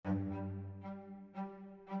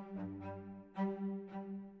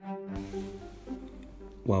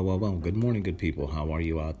Well. Good morning, good people. How are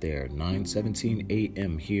you out there? 9:17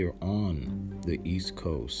 a.m. here on the East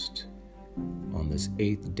Coast on this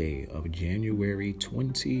 8th day of January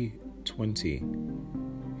 2020.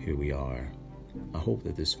 Here we are. I hope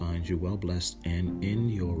that this finds you well blessed and in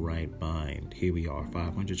your right mind. Here we are,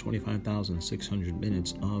 525,600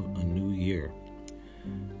 minutes of a new year.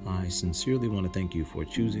 I sincerely want to thank you for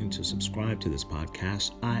choosing to subscribe to this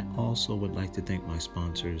podcast. I also would like to thank my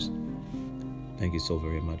sponsors. Thank you so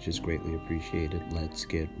very much. It's greatly appreciated. Let's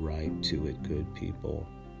get right to it, good people.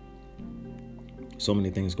 So many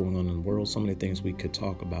things going on in the world, so many things we could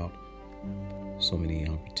talk about, so many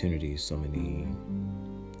opportunities, so many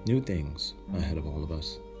new things ahead of all of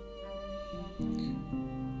us.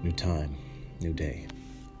 New time, new day.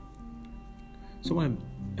 So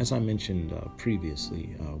as I mentioned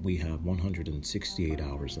previously, we have 168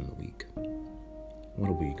 hours in the week. What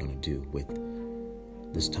are we going to do with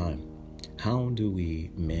this time? How do we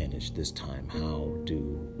manage this time? How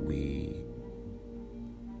do we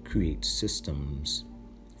create systems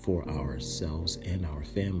for ourselves and our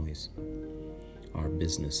families, our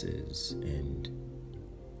businesses, and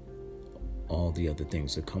all the other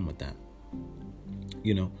things that come with that?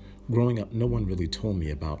 You know, growing up, no one really told me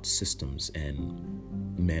about systems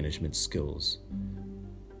and management skills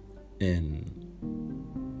in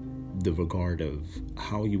the regard of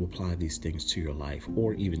how you apply these things to your life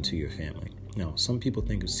or even to your family. Now, some people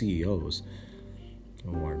think of CEOs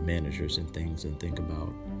or managers and things and think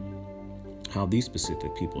about how these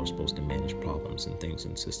specific people are supposed to manage problems and things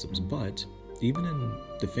and systems. But even in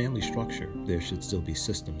the family structure, there should still be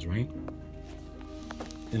systems, right?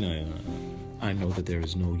 And I know that there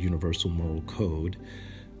is no universal moral code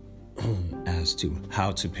as to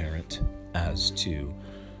how to parent, as to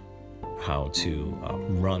how to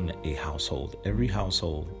run a household. Every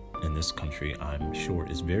household in this country, I'm sure,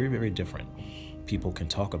 is very, very different. People can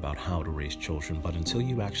talk about how to raise children, but until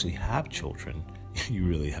you actually have children, you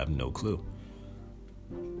really have no clue.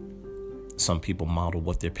 Some people model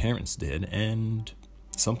what their parents did, and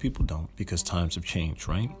some people don't because times have changed,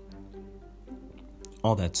 right?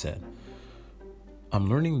 All that said, I'm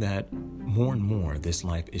learning that more and more this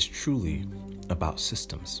life is truly about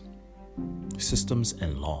systems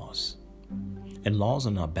and laws. And laws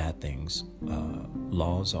are not bad things.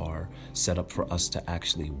 Laws are set up for us to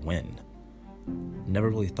actually win. Never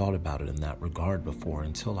really thought about it in that regard before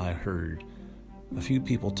until I heard a few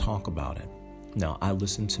people talk about it. Now, I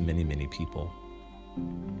listen to many, many people,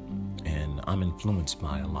 and I'm influenced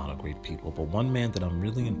by a lot of great people. But one man that I'm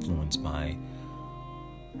really influenced by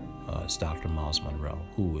is Dr. Miles Monroe,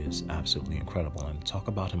 who is absolutely incredible. And I talk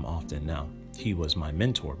about him often now. He was my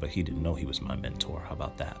mentor, but he didn't know he was my mentor. How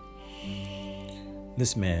about that?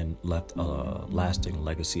 This man left a lasting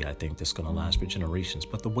legacy, I think, that's going to last for generations.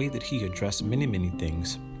 But the way that he addressed many, many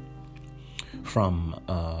things from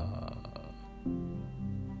a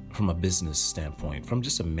business standpoint, from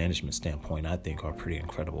just a management standpoint, I think are pretty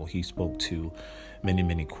incredible. He spoke to many,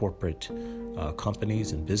 many corporate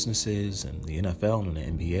companies and businesses and the NFL and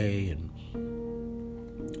the NBA, and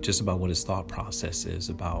just about what his thought process is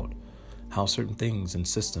about how certain things and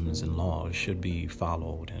systems and laws should be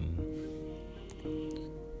followed. And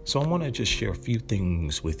so I want to just share a few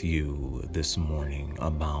things with you this morning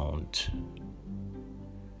about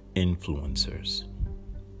influencers.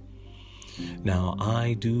 Now,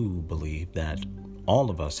 I do believe that all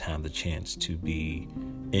of us have the chance to be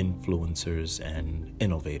influencers and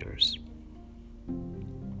innovators.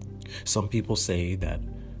 Some people say that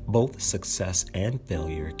both success and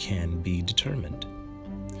failure can be determined.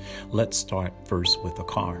 Let's start first with a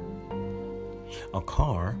car. A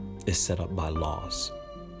car is set up by laws.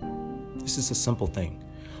 This is a simple thing.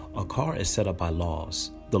 A car is set up by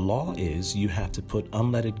laws. The law is you have to put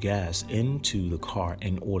unleaded gas into the car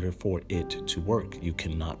in order for it to work. You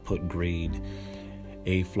cannot put grade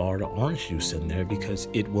A Florida orange juice in there because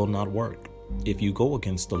it will not work. If you go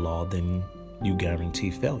against the law, then you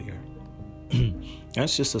guarantee failure.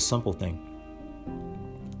 That's just a simple thing.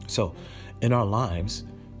 So in our lives,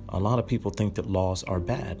 a lot of people think that laws are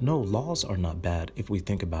bad. No, laws are not bad if we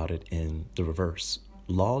think about it in the reverse.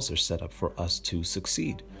 Laws are set up for us to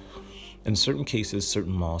succeed. In certain cases,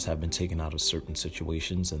 certain laws have been taken out of certain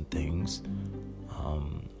situations and things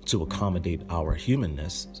to accommodate our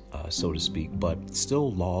humanness, so to speak. But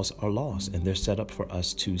still, laws are laws, and they're set up for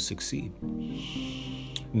us to succeed.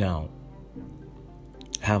 Now,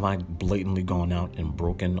 have I blatantly gone out and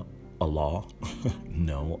broken a law?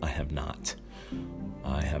 No, I have not.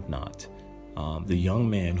 I have not. The young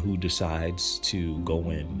man who decides to go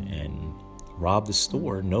in and rob the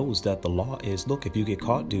store knows that the law is, look, if you get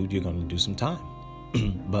caught, dude, you're going to do some time.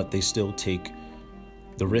 But they still take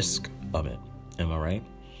the risk of it. Am I right?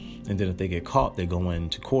 And then if they get caught, they go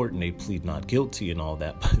into court and they plead not guilty and all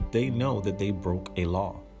that. But they know that they broke a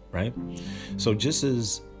law, right? So just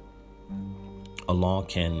as a law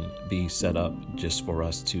can be set up just for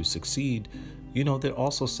us to succeed, they're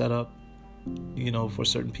also set up, for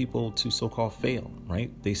certain people to so-called fail,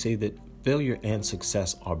 right? They say that failure and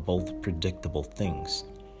success are both predictable things.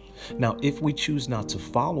 Now, if we choose not to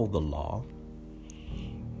follow the law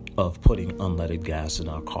of putting unleaded gas in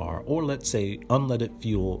our car, or let's say unleaded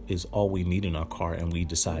fuel is all we need in our car and we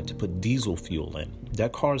decide to put diesel fuel in,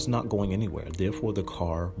 that car is not going anywhere. Therefore, the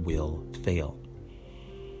car will fail.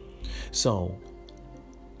 So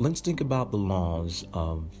let's think about the laws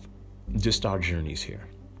of just our journeys here.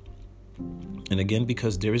 And again,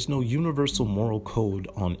 because there is no universal moral code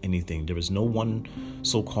on anything, there is no one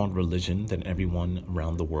so-called religion that everyone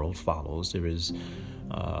around the world follows. There is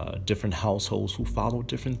different households who follow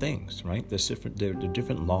different things, right? There are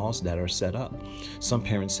different laws that are set up. Some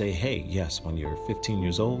parents say, hey, yes, when you're 15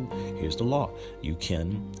 years old, here's the law. You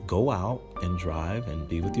can go out and drive and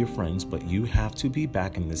be with your friends, but you have to be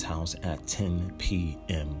back in this house at 10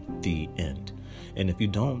 p.m., the end. And if you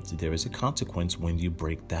don't, there is a consequence when you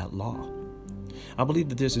break that law. I believe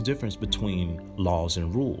that there's a difference between laws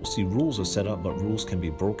and rules. See, rules are set up, but rules can be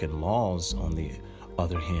broken. Laws, on the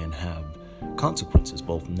other hand, have consequences,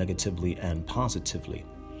 both negatively and positively.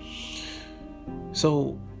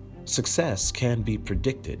 So success can be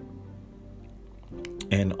predicted,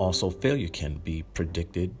 and also failure can be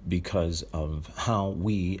predicted because of how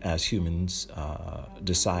we as humans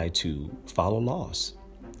decide to follow laws.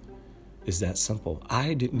 It's that simple.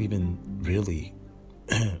 I didn't even really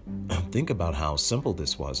think about how simple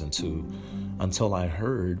this was until I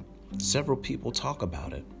heard several people talk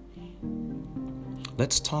about it.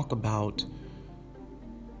 Let's talk about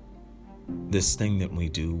this thing that we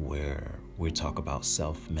do where we talk about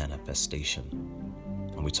self-manifestation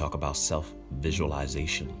and we talk about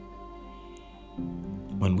self-visualization.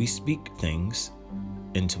 When we speak things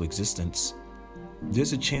into existence,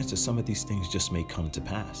 there's a chance that some of these things just may come to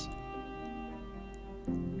pass.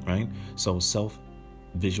 Right? So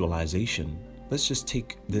self-visualization, let's just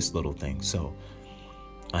take this little thing. So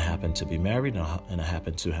I happen to be married and I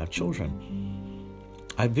happen to have children.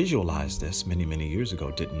 I visualized this many, many years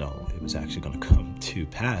ago, didn't know it was actually going to come to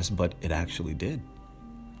pass, but it actually did.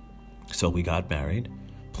 So we got married,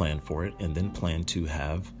 planned for it, and then planned to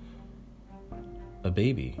have a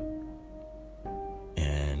baby.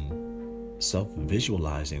 And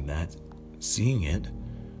self-visualizing that, seeing it,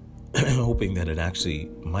 hoping that it actually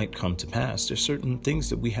might come to pass. There's certain things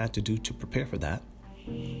that we had to do to prepare for that.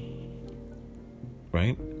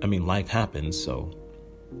 Right? I mean, life happens, so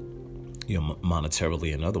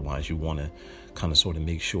monetarily and otherwise, you want to kind of sort of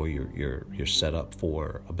make sure you're set up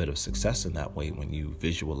for a bit of success in that way when you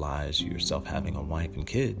visualize yourself having a wife and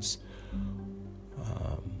kids.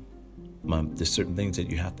 There's certain things that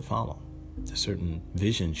you have to follow. There's certain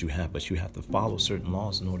visions you have, but you have to follow certain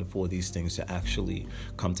laws in order for these things to actually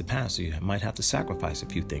come to pass. So you might have to sacrifice a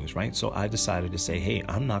few things, right? So I decided to say, hey,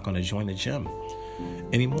 I'm not going to join the gym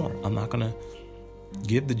anymore. I'm not going to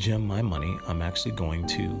give the gym my money. I'm actually going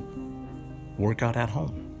to work out at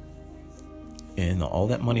home. And all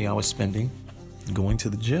that money I was spending going to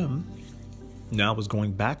the gym now was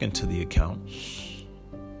going back into the account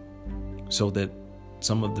so that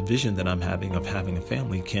some of the vision that I'm having of having a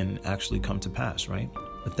family can actually come to pass, right?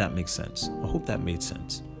 If that makes sense. I hope that made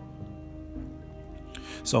sense.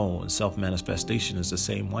 So self-manifestation is the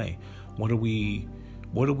same way. What are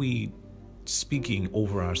we speaking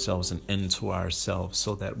over ourselves and into ourselves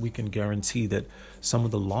so that we can guarantee that some of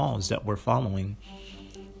the laws that we're following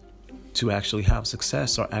to actually have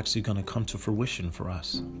success are actually going to come to fruition for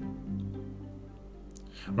us?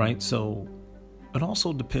 Right? So it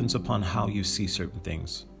also depends upon how you see certain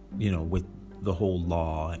things, with the whole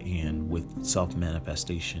law and with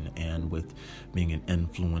self-manifestation and with being an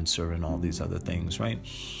influencer and all these other things, right?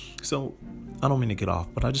 So I don't mean to get off,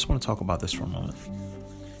 but I just want to talk about this for a moment.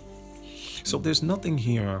 So there's nothing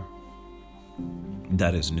here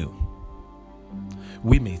that is new.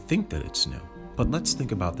 We may think that it's new, but let's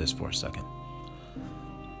think about this for a second.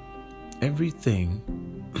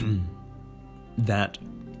 Everything that,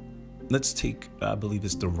 let's take, I believe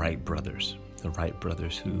it's the Wright brothers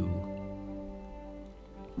who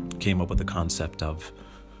came up with the concept of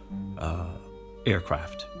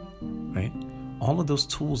aircraft, right? All of those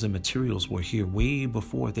tools and materials were here way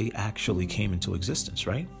before they actually came into existence,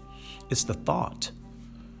 right? It's the thought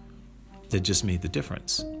that just made the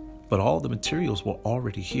difference. But all the materials were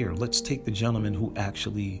already here. Let's take the gentleman who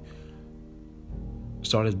actually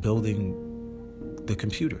started building the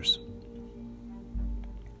computers.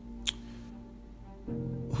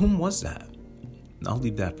 whom was that? I'll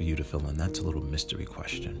leave that for you to fill in. That's a little mystery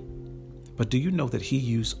question. But do you know that he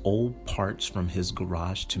used old parts from his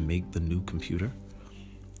garage to make the new computer?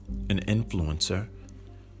 An influencer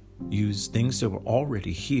used things that were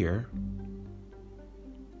already here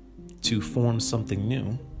to form something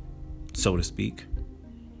new, so to speak.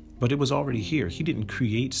 But it was already here. He didn't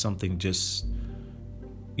create something just,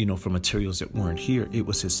 from materials that weren't here. It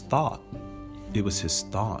was his thought. It was his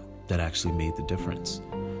thought that actually made the difference.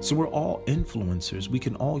 So we're all influencers. We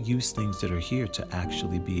can all use things that are here to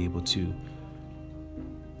actually be able to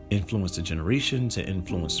influence the generation, to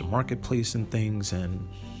influence the marketplace and things.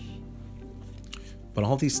 But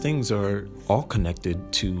all these things are all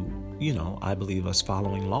connected to, I believe, us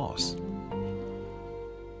following laws.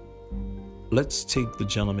 Let's take the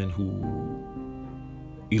gentleman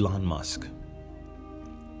Elon Musk.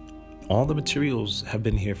 All the materials have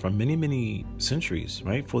been here for many, many centuries,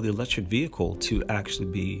 right? For the electric vehicle to actually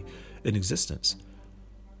be in existence.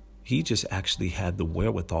 He just actually had the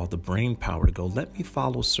wherewithal, the brain power to go, let me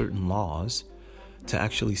follow certain laws to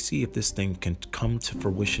actually see if this thing can come to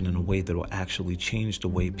fruition in a way that will actually change the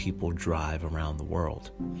way people drive around the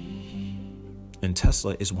world. And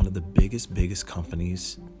Tesla is one of the biggest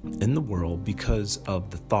companies in the world because of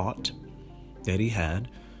the thought that he had,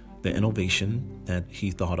 the innovation that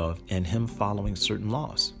he thought of, and him following certain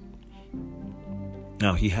laws.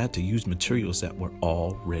 Now, he had to use materials that were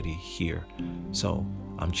already here. So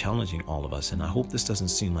I'm challenging all of us, and I hope this doesn't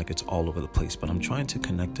seem like it's all over the place, but I'm trying to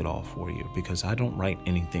connect it all for you because I don't write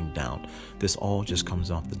anything down. This all just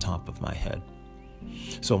comes off the top of my head.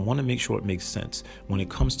 So I want to make sure it makes sense. When it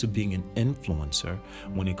comes to being an influencer,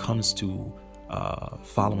 when it comes to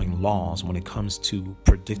following laws, when it comes to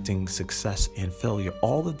predicting success and failure,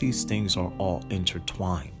 all of these things are all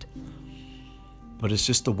intertwined. But it's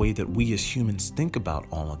just the way that we as humans think about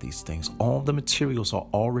all of these things. All the materials are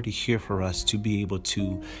already here for us to be able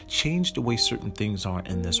to change the way certain things are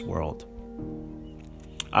in this world.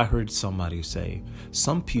 I heard somebody say,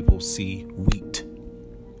 some people see wheat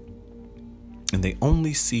and they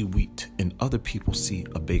only see wheat, and other people see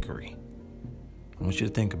a bakery. I want you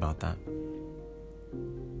to think about that.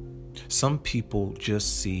 Some people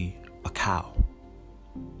just see a cow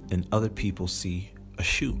and other people see a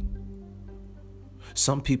shoe.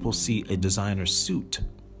 Some people see a designer suit.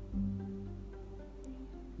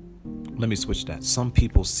 Let me switch that. Some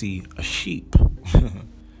people see a sheep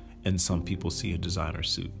and some people see a designer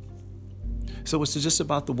suit. So it's just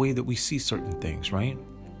about the way that we see certain things, right?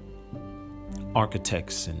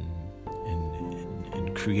 Architects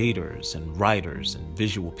and creators and writers and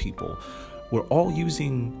visual people, we're all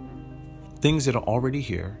using things that are already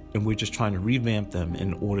here, and we're just trying to revamp them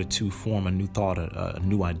in order to form a new thought, a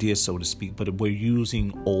new idea, so to speak, but we're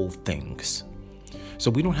using old things. So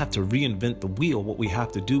we don't have to reinvent the wheel. What we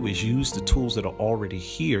have to do is use the tools that are already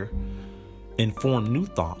here and form new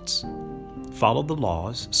thoughts, follow the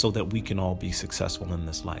laws so that we can all be successful in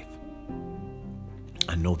this life.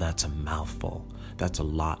 I know that's a mouthful. That's a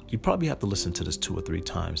lot. You probably have to listen to this 2 or 3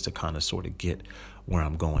 times to kind of sort of get where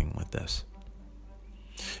I'm going with this.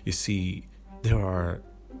 You see, there are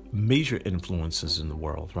major influences in the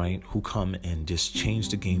world, right, who come and just change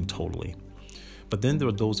the game totally. But then there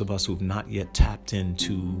are those of us who have not yet tapped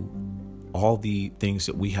into all the things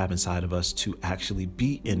that we have inside of us to actually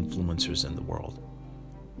be influencers in the world.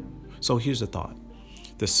 So here's the thought.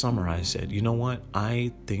 This summer I said, you know what?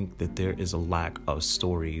 I think that there is a lack of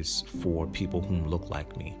stories for people who look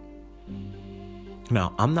like me.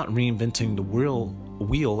 Now, I'm not reinventing the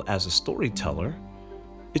wheel as a storyteller.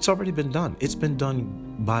 It's already been done. It's been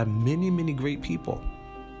done by many, many great people.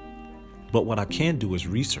 But what I can do is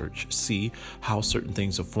research, see how certain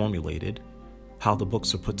things are formulated, how the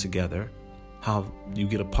books are put together, how you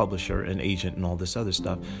get a publisher, an agent, and all this other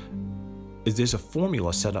stuff. There's a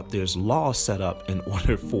formula set up. There's laws set up in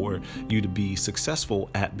order for you to be successful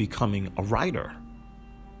at becoming a writer,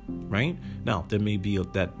 right? Now, there may be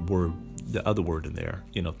that word, the other word in there,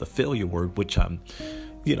 the failure word, which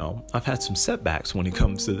I've had some setbacks when it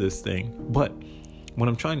comes to this thing. But what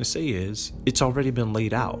I'm trying to say is it's already been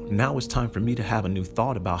laid out. Now it's time for me to have a new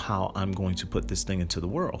thought about how I'm going to put this thing into the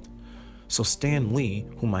world. So Stan Lee,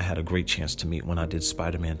 whom I had a great chance to meet when I did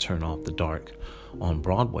Spider-Man Turn Off the Dark on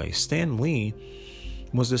Broadway, Stan Lee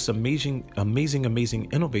was this amazing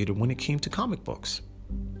innovator when it came to comic books.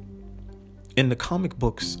 In the comic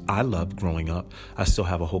books I loved growing up, I still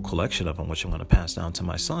have a whole collection of them, which I'm going to pass down to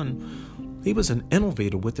my son. He was an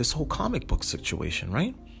innovator with this whole comic book situation,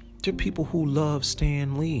 right? There are people who love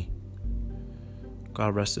Stan Lee.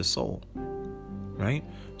 God rest his soul, right?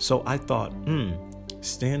 So I thought,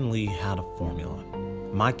 Stan Lee had a formula.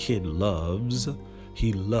 My kid loves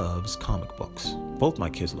he loves comic books. Both my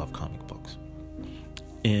kids love comic books.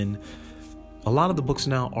 And a lot of the books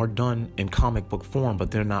now are done in comic book form,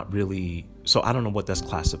 but they're not really, so I don't know what that's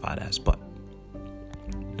classified as, but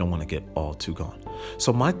don't want to get all too gone.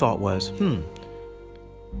 So my thought was,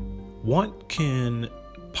 what can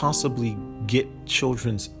possibly get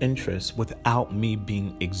children's interest without me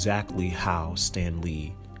being exactly how Stan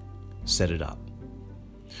Lee set it up?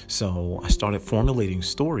 So I started formulating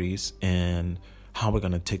stories and how we're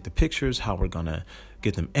going to take the pictures, how we're going to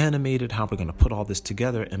get them animated, how we're going to put all this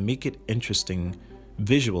together and make it interesting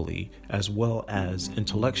visually as well as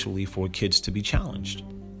intellectually for kids to be challenged.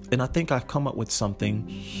 And I think I've come up with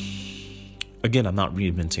something. Again, I'm not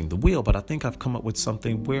reinventing the wheel, but I think I've come up with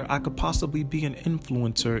something where I could possibly be an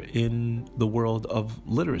influencer in the world of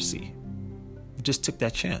literacy. Just took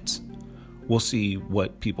that chance. We'll see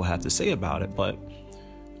what people have to say about it, but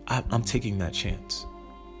I'm taking that chance,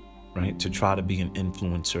 right? To try to be an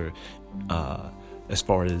influencer as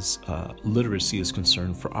far as literacy is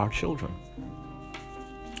concerned for our children.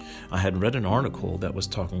 I had read an article that was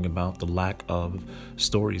talking about the lack of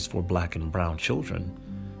stories for Black and brown children.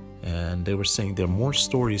 And they were saying there are more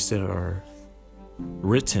stories that are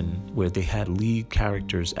written where they had lead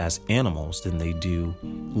characters as animals than they do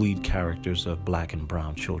lead characters of Black and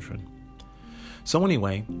brown children. So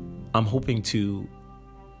anyway, I'm hoping to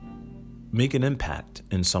make an impact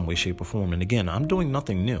in some way, shape, or form. And again, I'm doing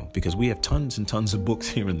nothing new because we have tons and tons of books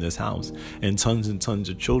here in this house and tons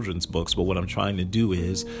of children's books. But what I'm trying to do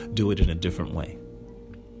is do it in a different way.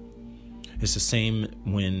 It's the same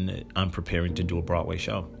when I'm preparing to do a Broadway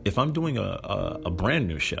show. If I'm doing a brand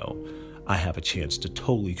new show, I have a chance to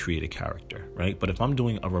totally create a character, right? But if I'm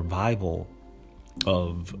doing a revival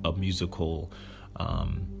of a musical,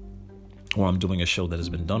 or I'm doing a show that has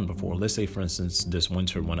been done before, let's say, for instance, this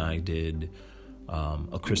winter when I did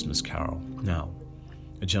A Christmas Carol. Now,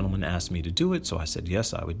 a gentleman asked me to do it, so I said,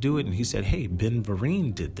 yes, I would do it. And he said, hey, Ben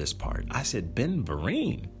Vereen did this part. I said, Ben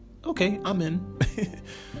Vereen? Okay, I'm in,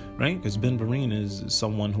 right? Because Ben Vereen is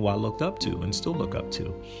someone who I looked up to and still look up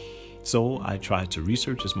to. So I tried to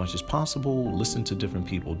research as much as possible, listen to different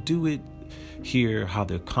people do it, hear how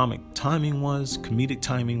their comedic timing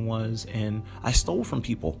was, and I stole from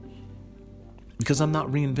people because I'm not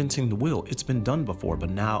reinventing the wheel. It's been done before,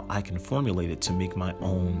 but now I can formulate it to make my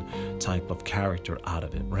own type of character out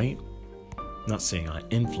of it, right? Not saying I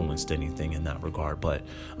influenced anything in that regard, but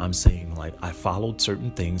I'm saying like I followed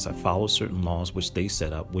certain things. I followed certain laws which they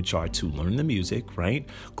set up, which are to learn the music, right?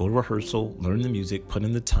 Go to rehearsal, learn the music, put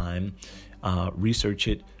in the time, research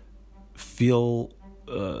it, feel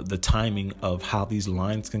the timing of how these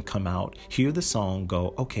lines can come out, hear the song,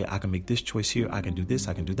 go, okay, I can make this choice here. I can do this.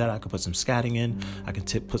 I can do that. I can put some scatting in. I can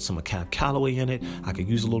put some Cab Calloway in it. I could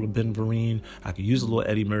use a little Ben Vereen. I could use a little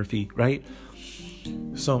Eddie Murphy, right?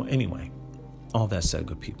 So anyway, all that said,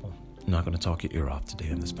 good people, I'm not going to talk your ear off today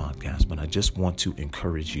in this podcast, but I just want to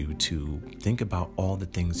encourage you to think about all the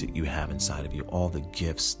things that you have inside of you, all the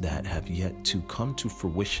gifts that have yet to come to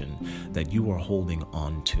fruition that you are holding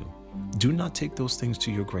on to. Do not take those things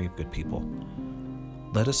to your grave, good people.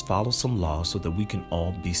 Let us follow some laws so that we can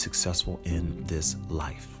all be successful in this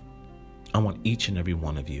life. I want each and every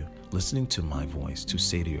one of you listening to my voice to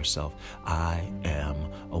say to yourself, I am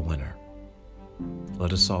a winner.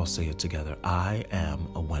 Let us all say it together. I am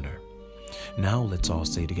a winner. Now let's all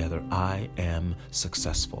say together, I am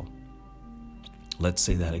successful. Let's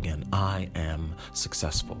say that again. I am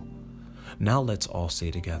successful. Now let's all say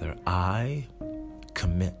together, I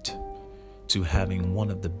commit to having one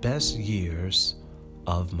of the best years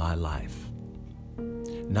of my life.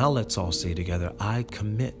 Now let's all say together, I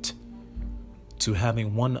commit to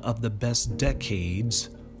having one of the best decades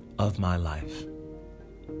of my life.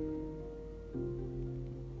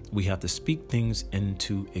 We have to speak things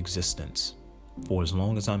into existence. For as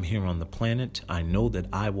long as I'm here on the planet, I know that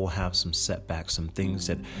I will have some setbacks, some things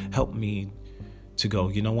that help me to go,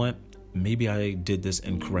 you know what? Maybe I did this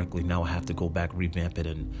incorrectly. Now I have to go back, revamp it,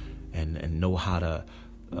 and know how to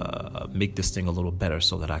make this thing a little better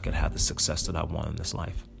so that I can have the success that I want in this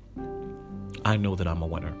life. I know that I'm a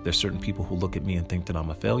winner. There's certain people who look at me and think that I'm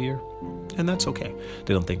a failure, and that's okay.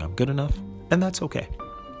 They don't think I'm good enough, and that's okay.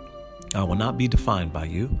 I will not be defined by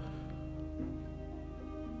you.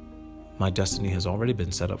 My destiny has already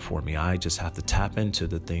been set up for me. I just have to tap into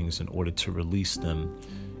the things in order to release them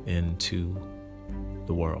into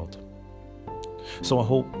the world. So I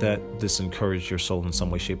hope that this encouraged your soul in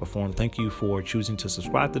some way, shape, or form. Thank you for choosing to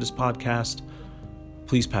subscribe to this podcast.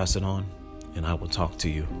 Please pass it on, and I will talk to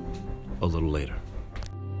you a little later.